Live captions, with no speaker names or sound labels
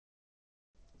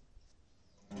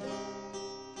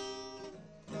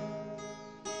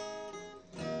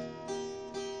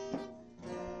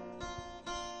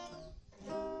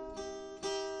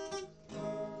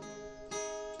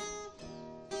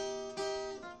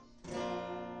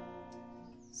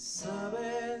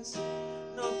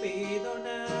pido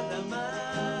nada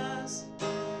más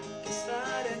que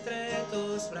estar entre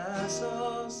tus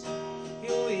brazos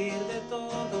y huir de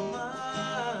todo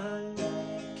mal,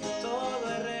 que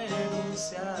todo he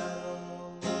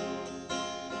renunciado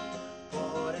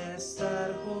por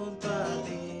estar junto a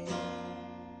ti.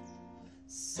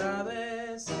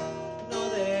 Sabes, no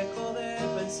dejo de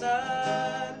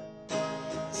pensar,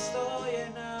 estoy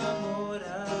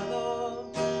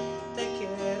enamorado, te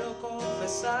quiero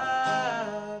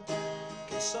confesar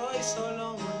que soy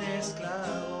solo un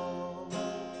esclavo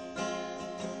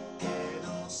que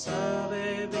no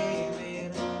sabe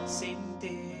vivir sin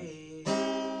ti.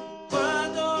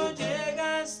 Cuando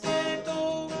llegaste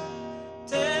tú,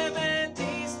 te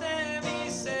metiste en mi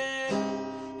ser,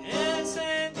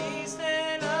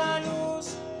 encendiste la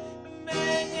luz,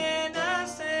 me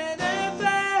llenaste de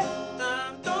fe.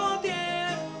 Tanto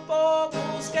tiempo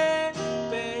busqué,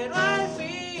 pero al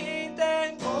fin te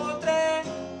encontré,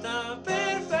 tan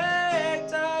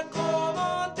perfecta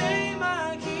como te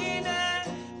imaginé.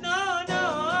 No,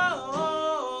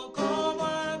 no, como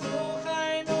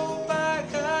aguja en un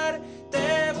pajar,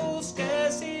 te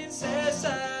busqué sin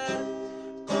cesar,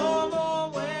 como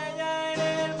huella en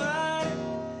el mar,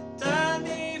 tan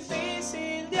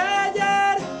difícil de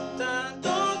hallar.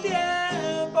 Tanto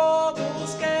tiempo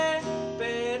busqué,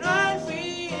 pero al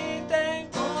fin te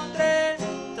encontré,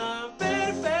 tan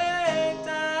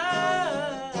perfecta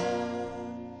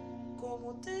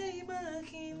como te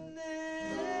imaginé.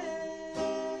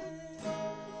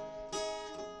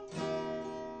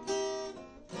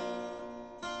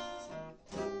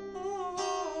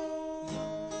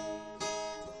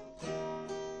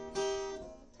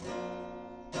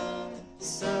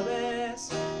 Sabes,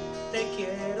 te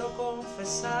quiero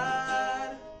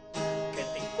confesar que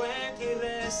te encuentro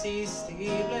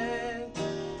irresistible.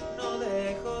 No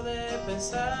dejo de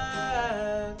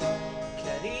pensar que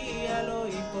haría lo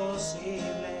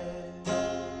imposible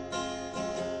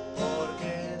por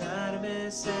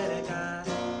quedarme cerca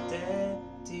de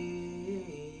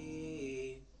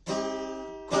ti.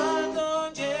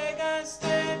 Cuando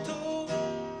llegaste tú,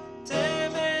 te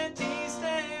metiste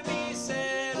en mi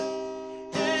ser,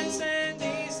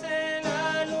 encendiste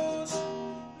la luz,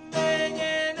 me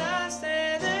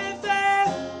llenaste de fe.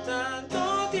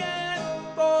 Tanto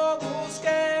tiempo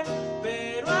busqué,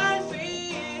 pero al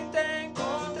fin te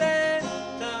encontré,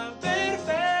 tan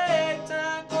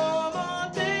perfecta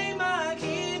como te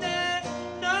imaginé.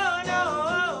 No,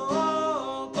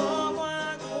 no, como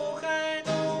aguja en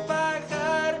un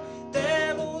pajar,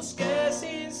 te busqué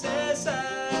sin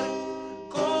cesar,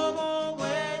 como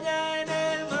huella en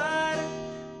el mar,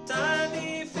 tan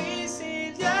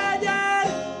difícil de hallar.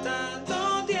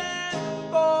 Tanto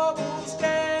tiempo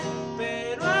busqué,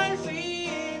 pero al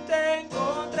fin te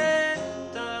encontré,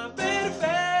 tan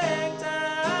perfecta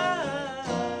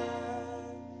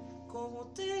como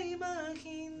te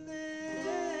imaginé.